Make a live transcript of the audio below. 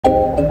Hennessy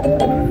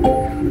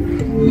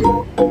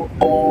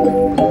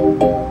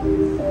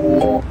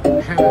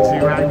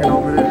wagon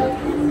over there.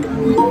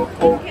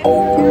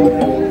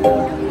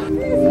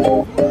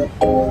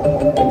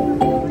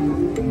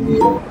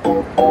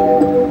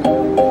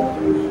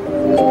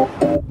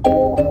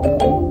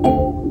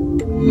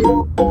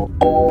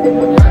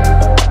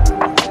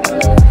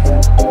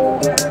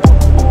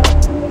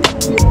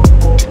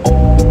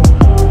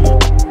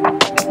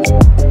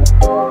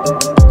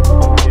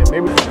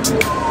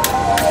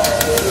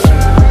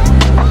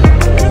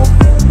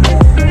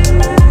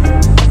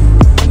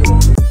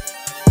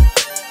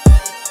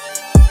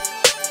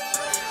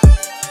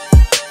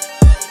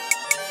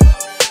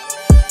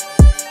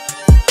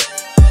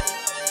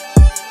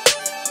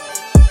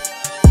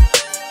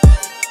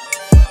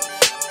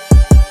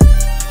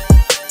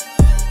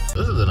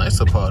 This is the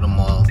nicer part of the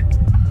mall.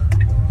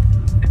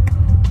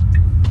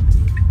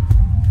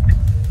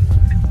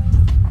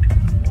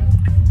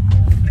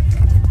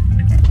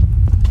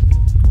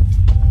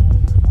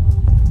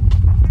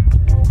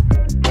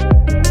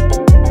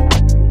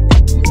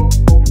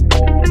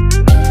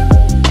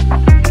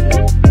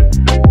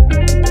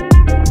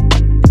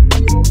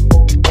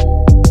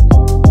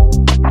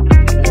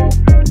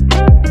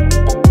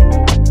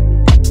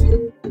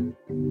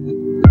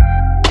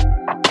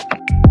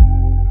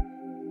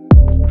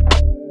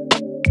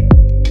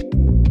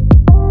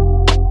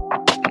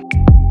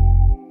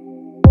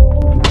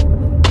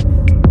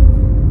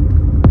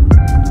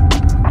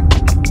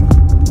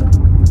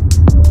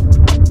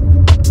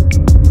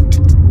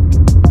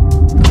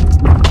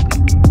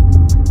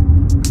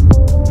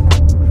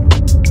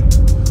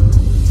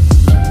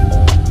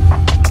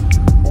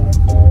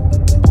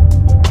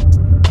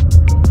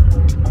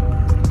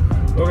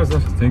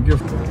 Thank you.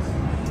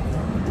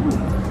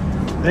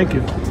 Thank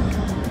you.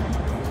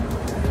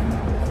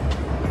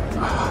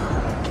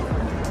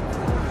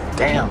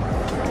 Damn.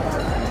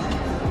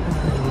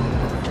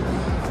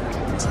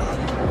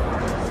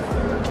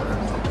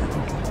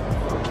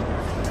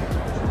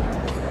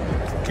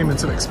 Came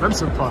into the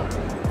expensive part.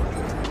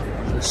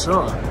 For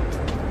sure.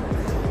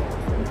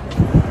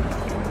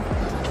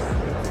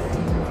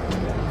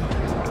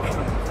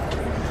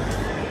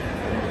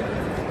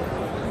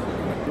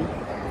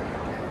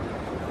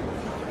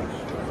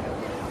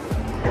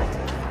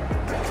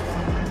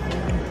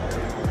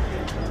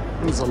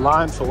 There's a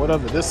line for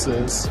whatever this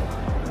is.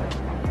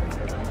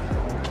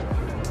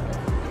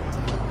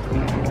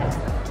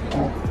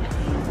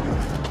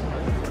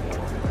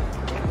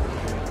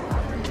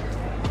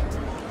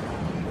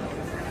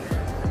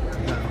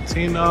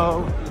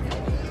 Valentino,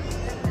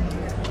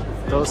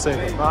 Dolce &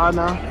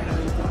 Gabbana,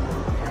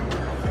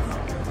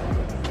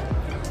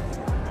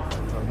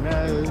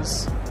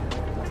 amaze,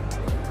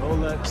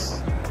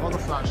 Rolex, all the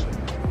fashion.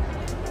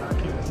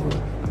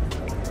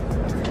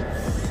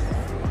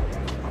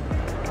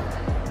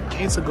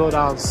 I need to go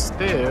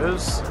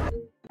downstairs.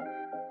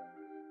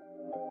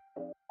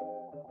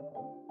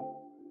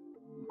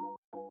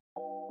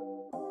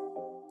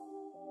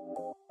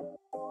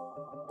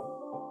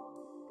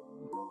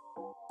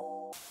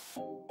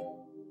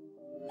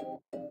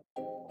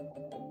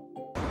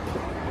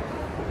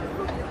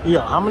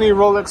 Yeah, how many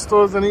Rolex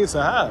stores I need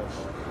to have?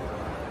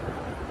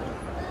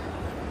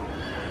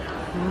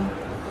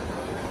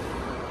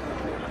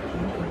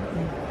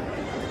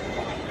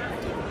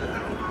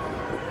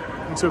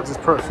 See what this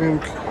perfume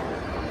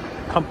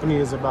company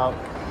is about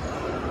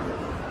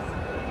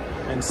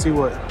and see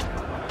what.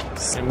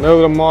 In the middle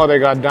of the mall, they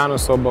got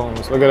dinosaur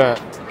bones. Look at that.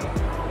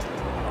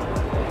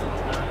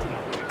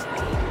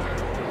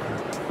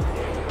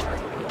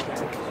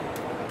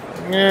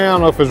 Yeah, I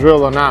don't know if it's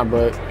real or not,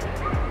 but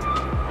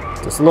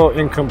there's a little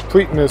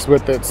incompleteness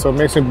with it, so it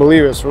makes me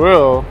believe it's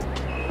real.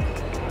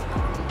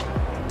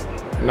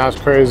 And that's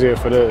crazy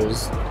if it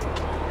is.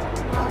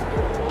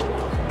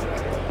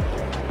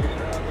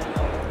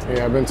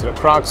 Yeah, I've been to the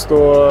Crocs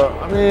store.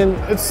 I mean,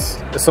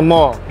 it's a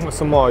mall.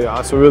 It's a mall, y'all.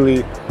 It's a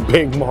really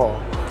big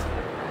mall.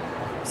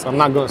 So I'm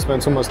not gonna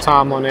spend too much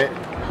time on it.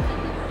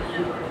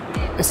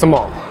 It's a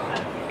mall.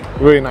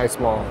 Really nice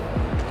mall.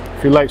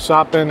 If you like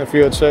shopping, if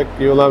you're a chick,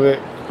 you'll love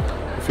it.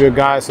 If you're a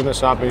guy sitting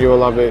shopping, you'll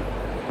love it.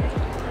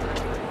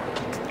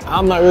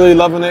 I'm not really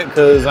loving it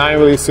because I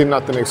ain't really seen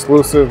nothing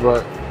exclusive,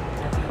 but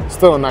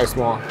still a nice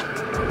mall.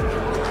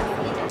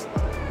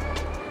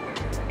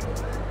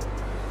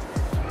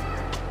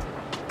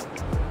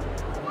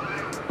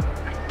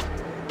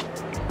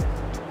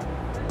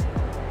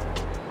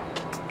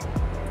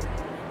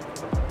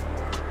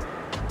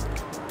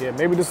 Yeah,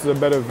 maybe this is a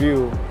better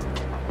view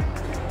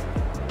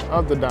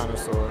of the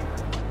dinosaur.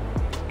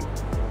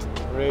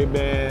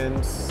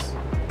 Ray-Bans,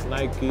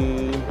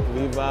 Nike,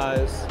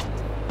 Levi's,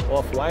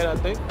 Off-White, I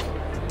think.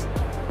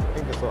 I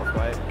think it's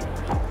Off-White.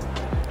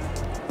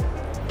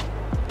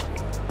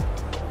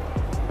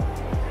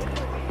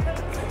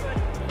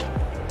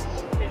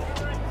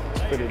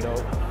 It's pretty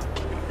dope.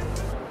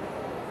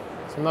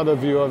 It's another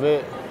view of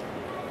it.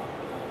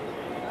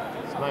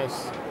 It's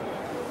nice.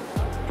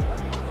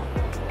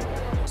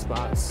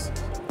 Spots.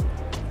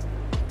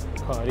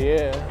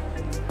 Cartier.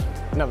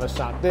 Never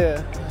shot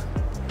there.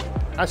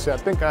 Actually, I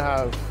think I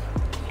have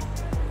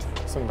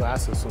some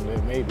glasses from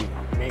there,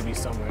 maybe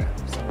somewhere.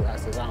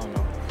 Sunglasses, I don't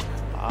know.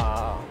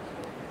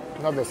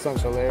 Another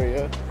central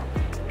area.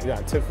 You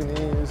got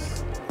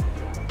Tiffany's,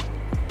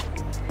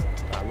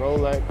 got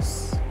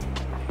Rolex,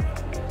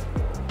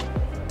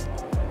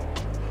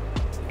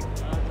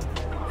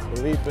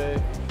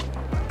 Felipe.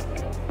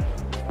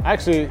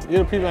 Actually,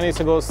 you're the people I need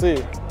to go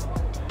see.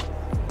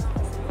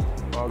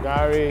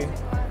 Bulgari.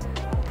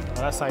 Oh,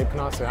 that's how you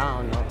pronounce it,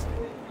 I don't know.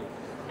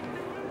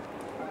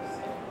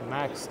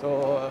 Mac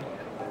store.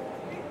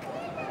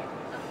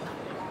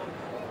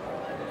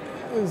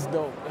 It's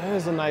dope.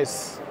 It's a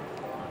nice,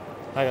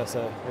 like I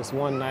said, it's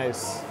one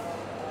nice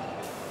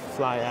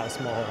fly ass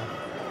mall.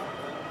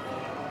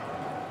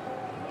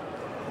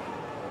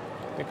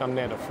 I think I'm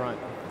near the front.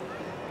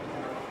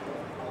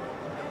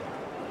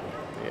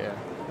 Yeah,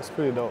 it's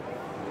pretty dope.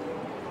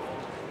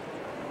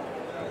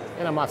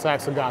 And I'm about to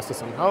ask the guys for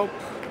some help.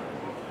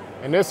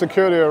 And there's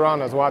security around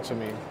that's watching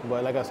me.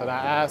 But like I said, I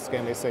asked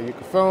and they say you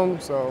can film,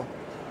 so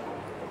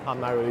I'm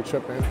not really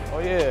tripping. Oh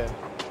yeah,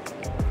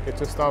 get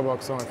your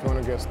Starbucks on if you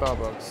want to get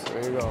Starbucks.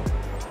 There you go.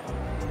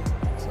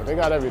 So they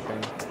got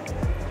everything.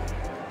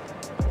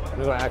 I'm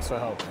gonna ask for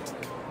help.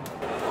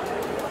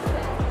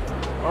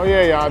 Oh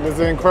yeah, y'all, there's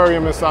an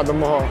aquarium inside the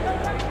mall.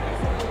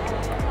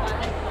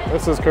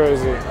 This is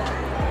crazy.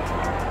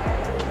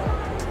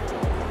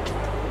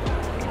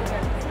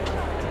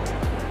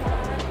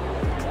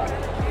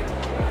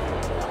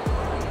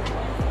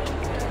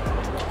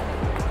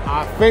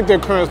 I think the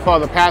aquarium is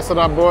part of the pass that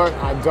I bought.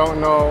 I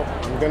don't know.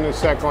 I'm gonna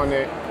check on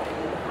it.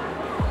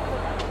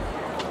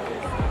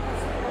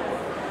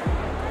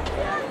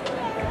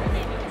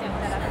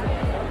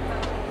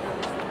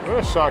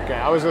 Where's the shark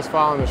at? I was just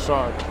following the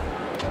shark.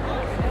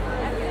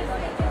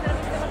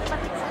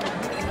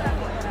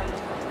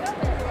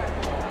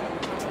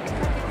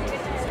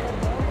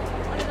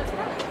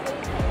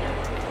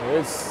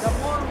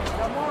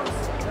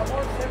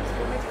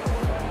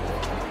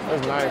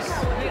 That's nice.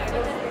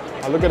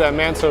 Oh, look at that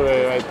manta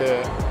ray right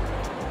there.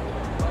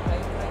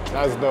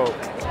 That's dope.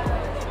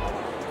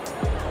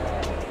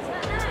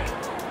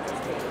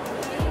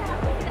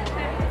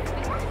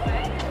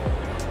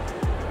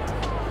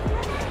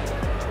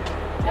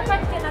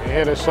 You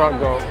hear the shark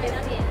go.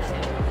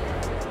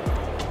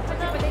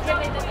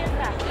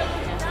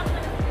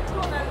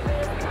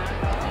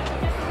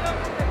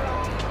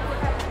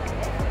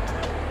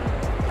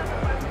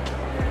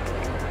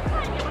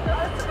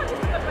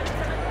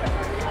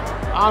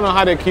 I don't know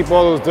how they keep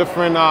all those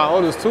different, oh,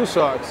 there's 2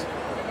 sharks.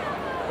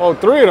 Oh,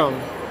 3 of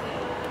them.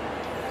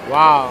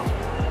 Wow.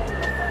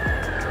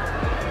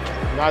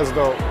 That's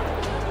dope.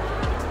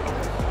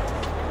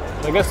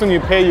 I guess when you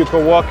pay, you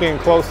could walk in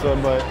closer,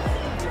 but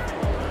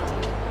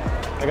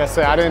like I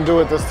said, I didn't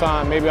do it this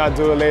time. Maybe I'll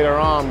do it later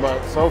on,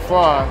 but so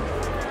far,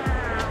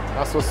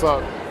 that's what's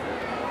up.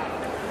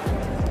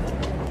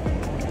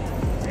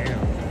 Damn.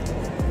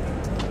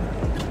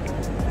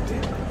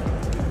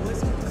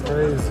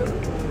 Crazy.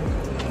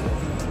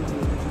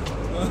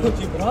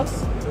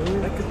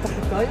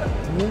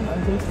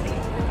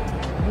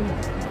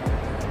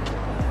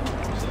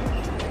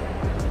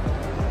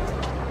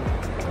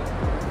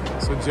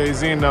 So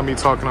Jay-Z and them be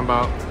talking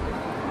about.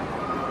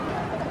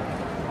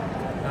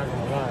 Not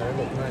gonna lie, it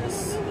look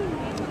nice. It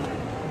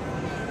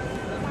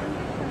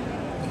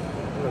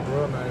look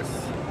real nice.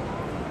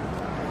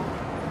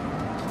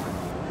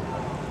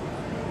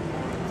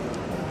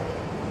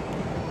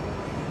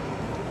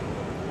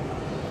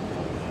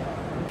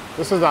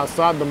 This is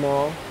outside the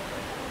mall.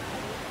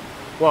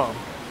 Well,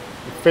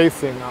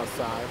 facing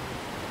outside.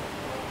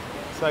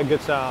 So I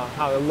get y'all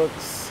how it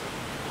looks.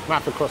 I'm gonna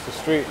have to cross the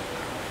street.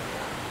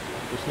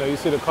 Just know you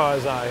see the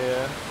cars out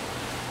here.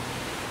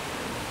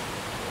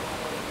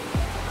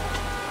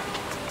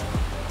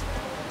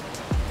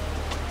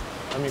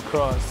 Let me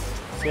cross.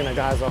 Seeing the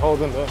guys are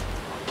holding the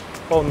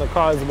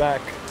cars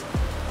back.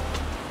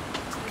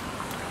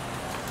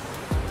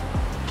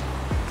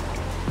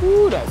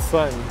 Ooh, that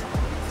sun.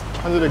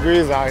 100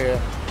 degrees out here.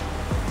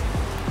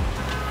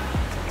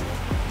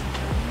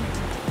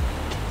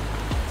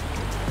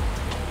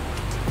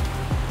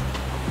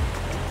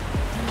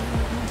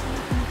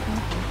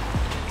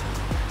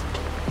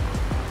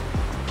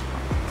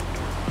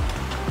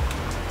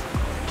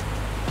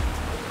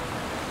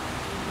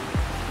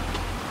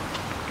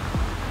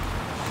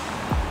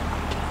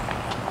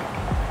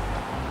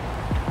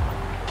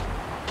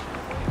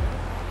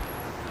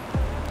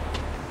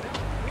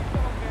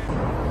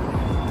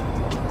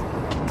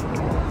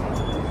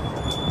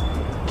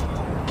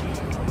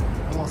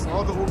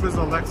 All the Ubers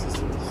are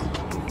Lexuses.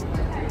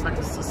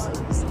 Lexus.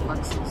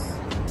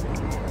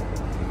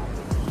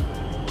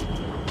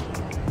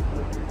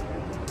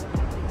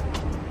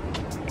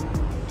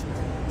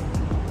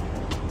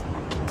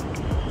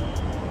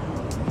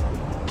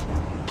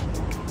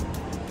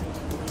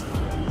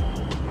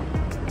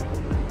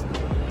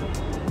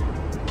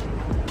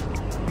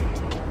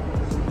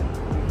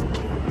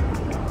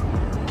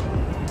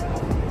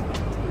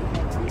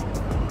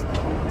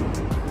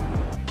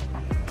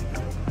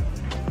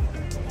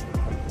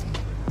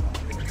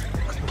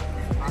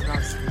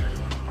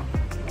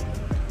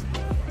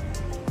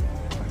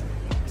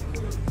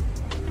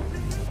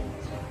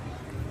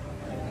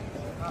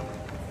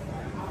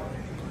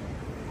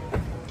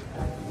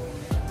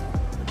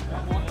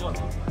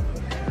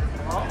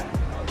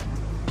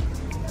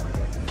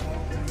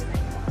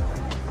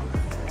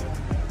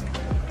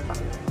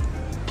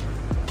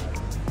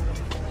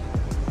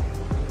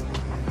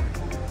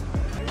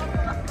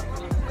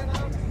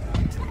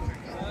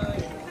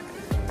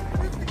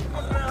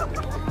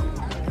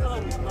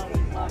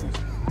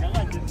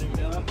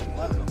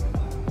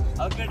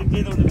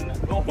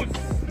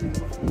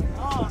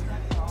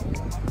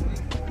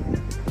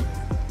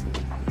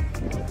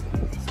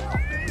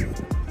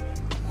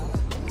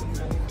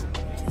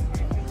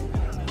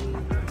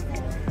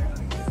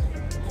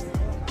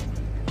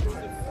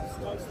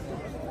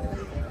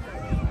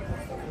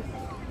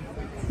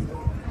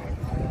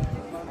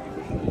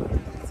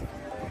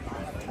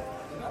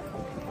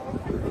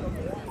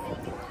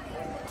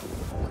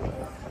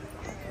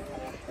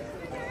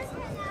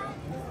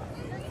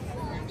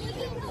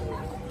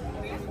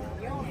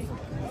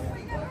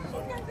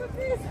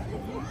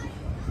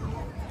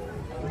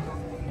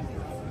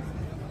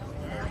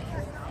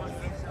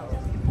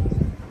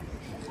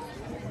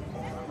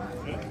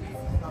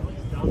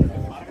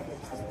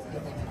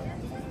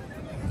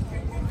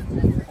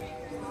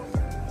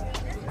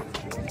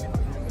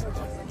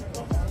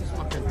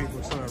 Fucking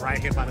people chilling right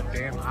here by the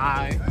damn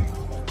eye.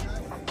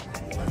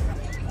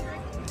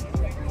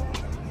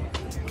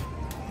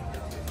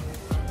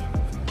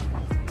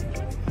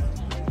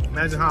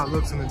 Imagine how it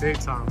looks in the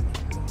daytime.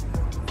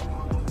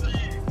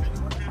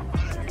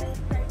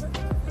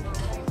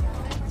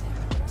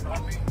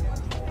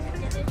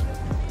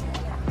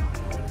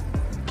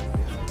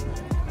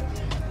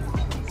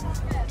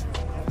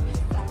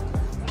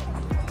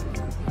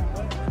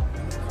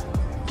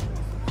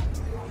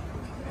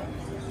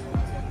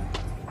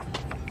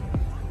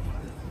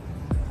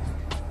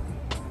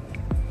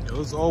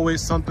 There's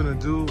always something to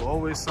do,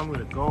 always somewhere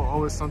to go,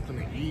 always something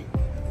to eat.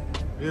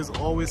 There's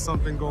always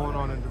something going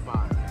on in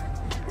Dubai.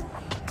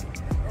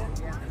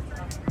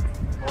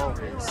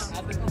 Always.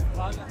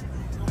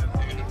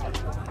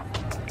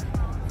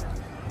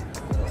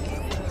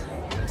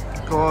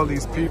 Look at all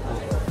these people.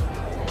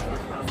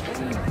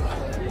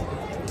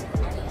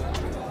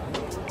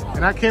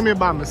 And I came here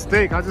by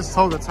mistake. I just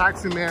told the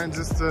taxi man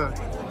just to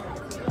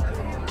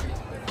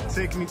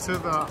take me to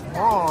the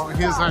mall. And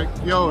he was like,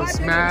 yo, it's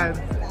mad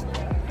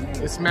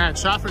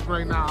traffic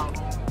right now.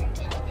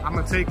 I'm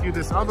gonna take you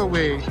this other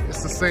way.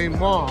 It's the same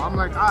mall. I'm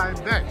like, I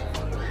bet.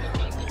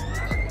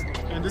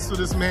 And this is where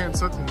this man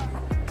took me.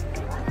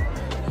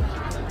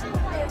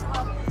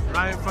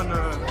 Right in front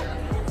of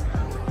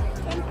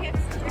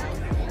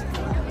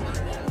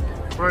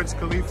Burj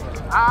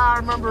Khalifa. I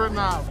remember it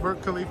now,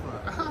 Burj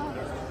Khalifa.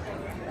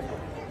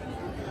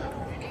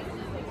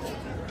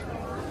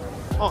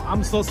 Oh,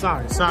 I'm so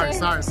sorry. Sorry.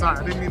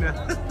 I didn't mean to.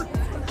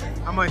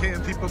 I'm like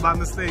hitting people by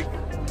mistake.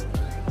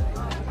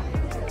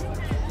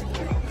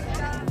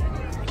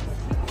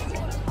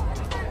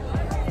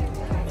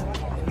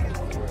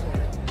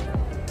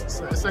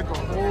 It's like a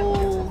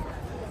whole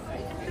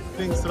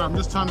thing. So I'm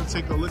just trying to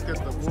take a look at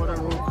the water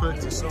real quick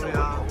to show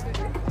y'all.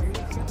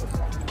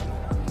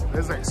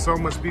 There's like so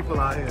much people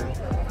out here.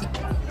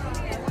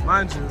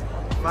 Mind you,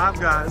 5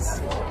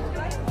 guys.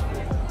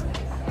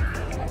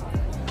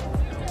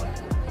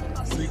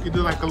 So you can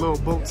do like a little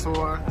boat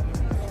tour.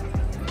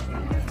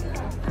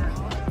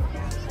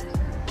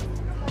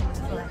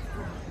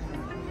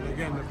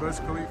 Again, the Burj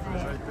Khalifa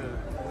is right there.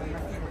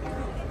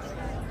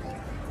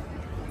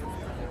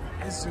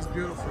 It's just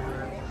beautiful,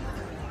 man.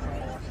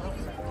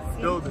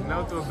 Building,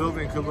 now the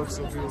building could look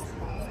so beautiful.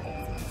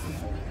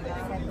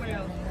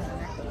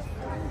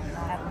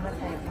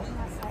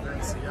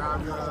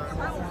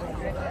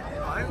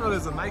 Oh, I didn't know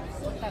there's a Nike.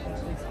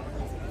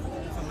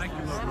 It's a Nike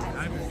logo.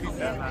 I didn't even peep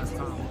that last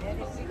time.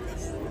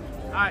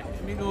 Alright,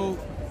 let me go.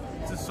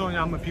 Just showing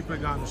y'all how many people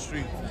got on the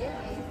street.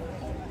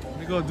 Let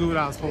me go do what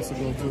I was supposed to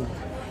go do.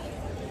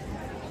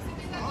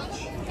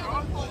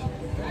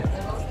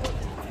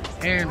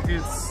 And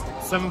it's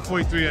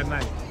 7:43 at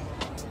night.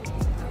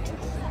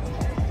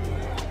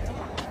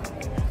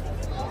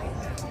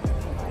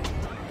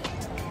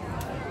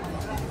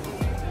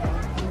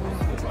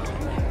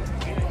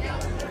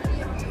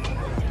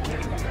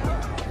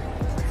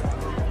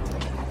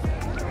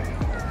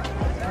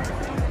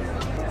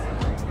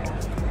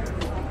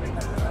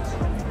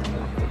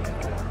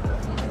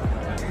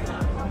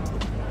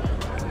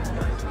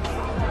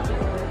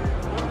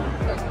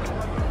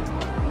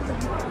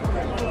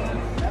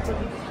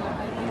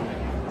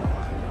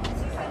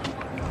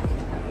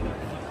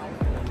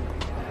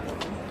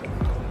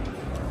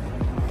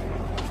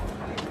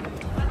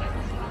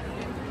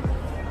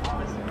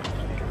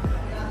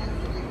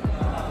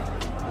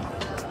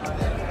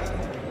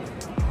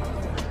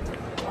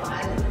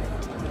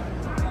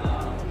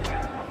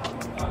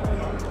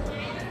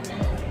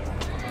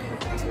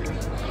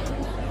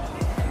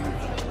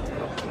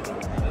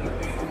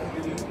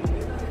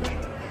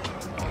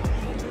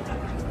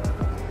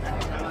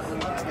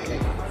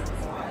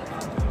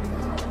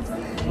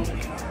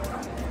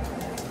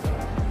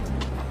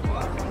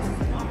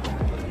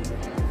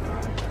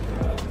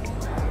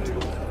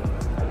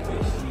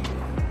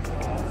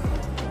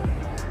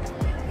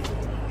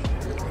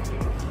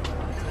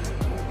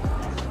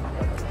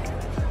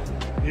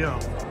 Yo,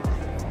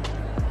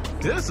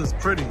 this is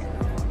pretty.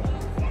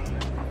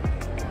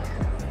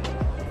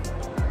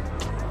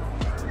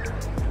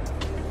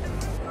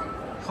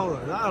 Hold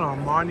on, that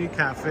on Marnie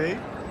Cafe.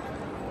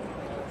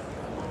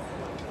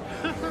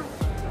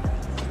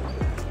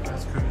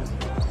 That's crazy.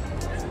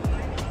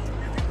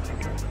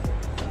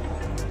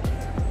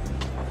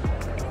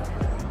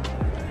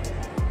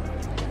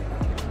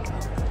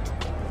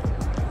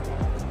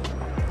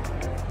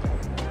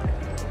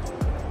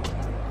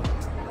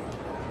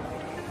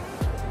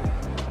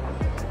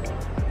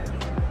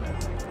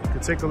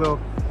 could take a little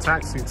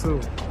taxi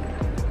too.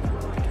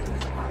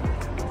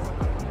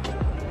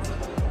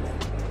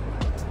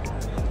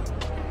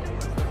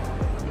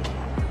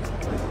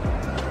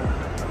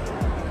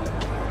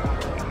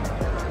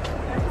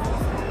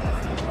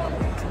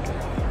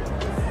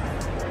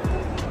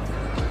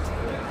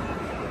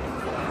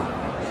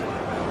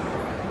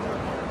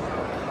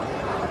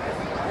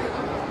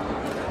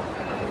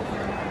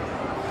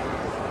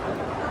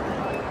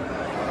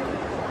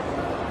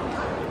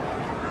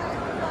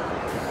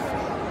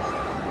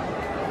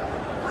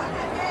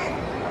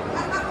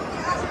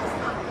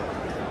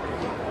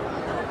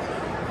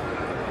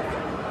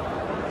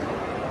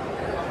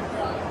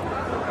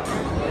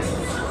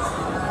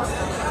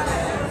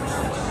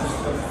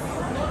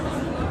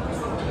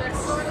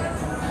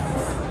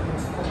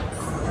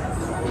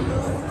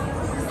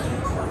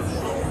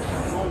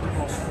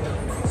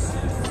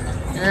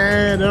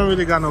 And they don't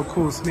really got no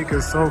cool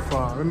sneakers so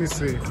far. Let me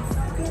see.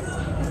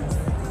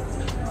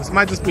 This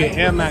might just be an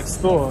Air Max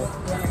store.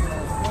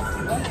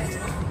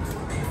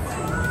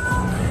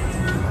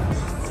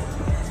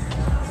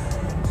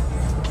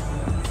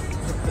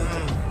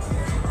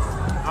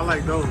 I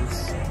like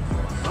those.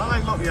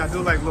 Yeah, I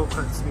do like low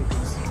cut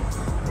sneakers.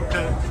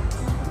 Okay.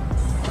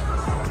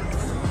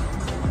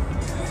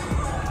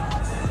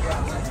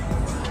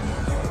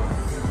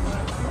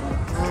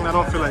 I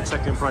don't feel like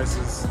checking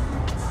prices.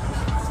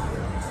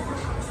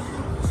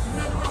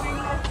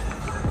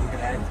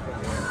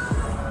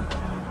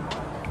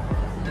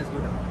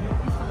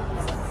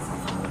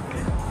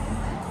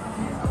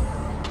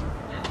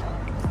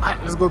 Alright,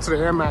 let's go to the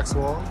Air Max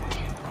wall.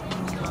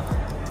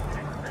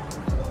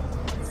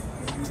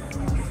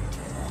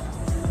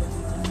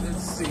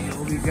 Let's see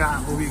what we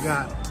got,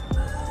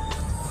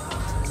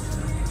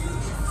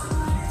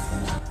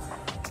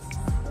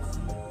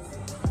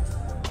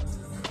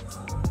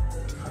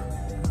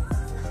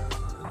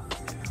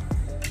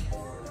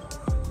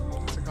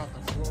 Check out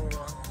the floor.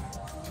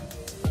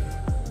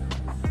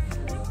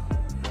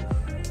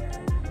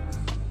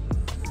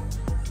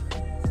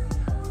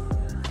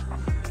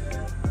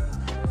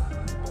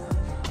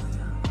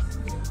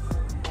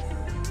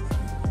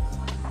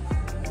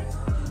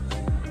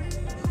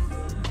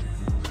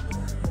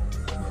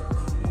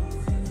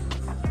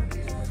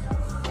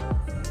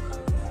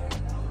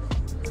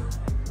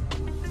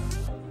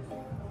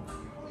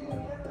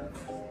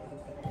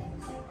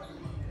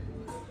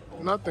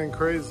 Nothing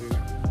crazy.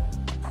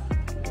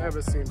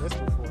 Never seen this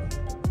before.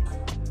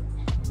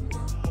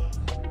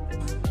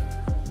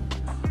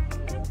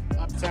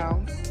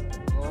 Uptowns,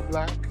 all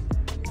black.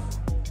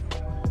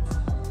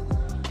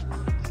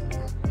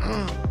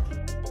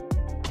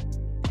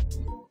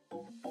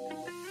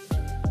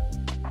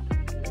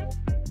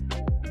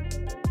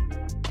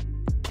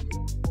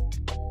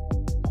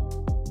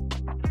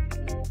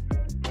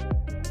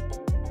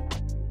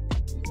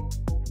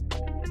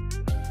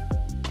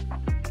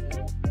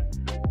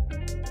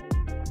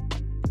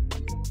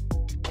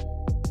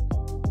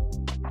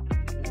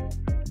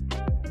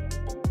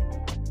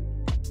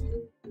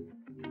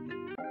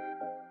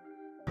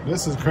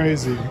 This is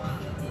crazy.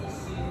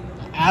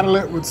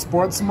 Adelaide with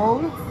sports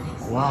mode?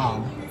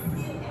 Wow.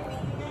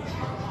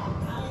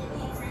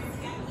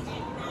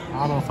 I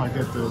don't know if I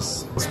get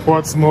this.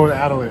 Sports mode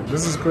Adelaide.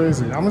 This is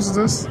crazy. How much is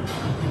this?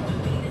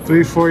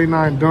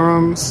 $349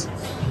 dirhams.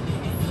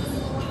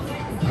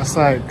 That's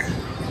like,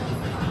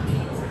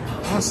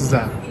 how much is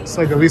that? It's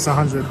like at least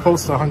 100,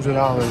 close to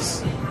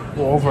 $100,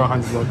 or over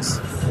 100 bucks.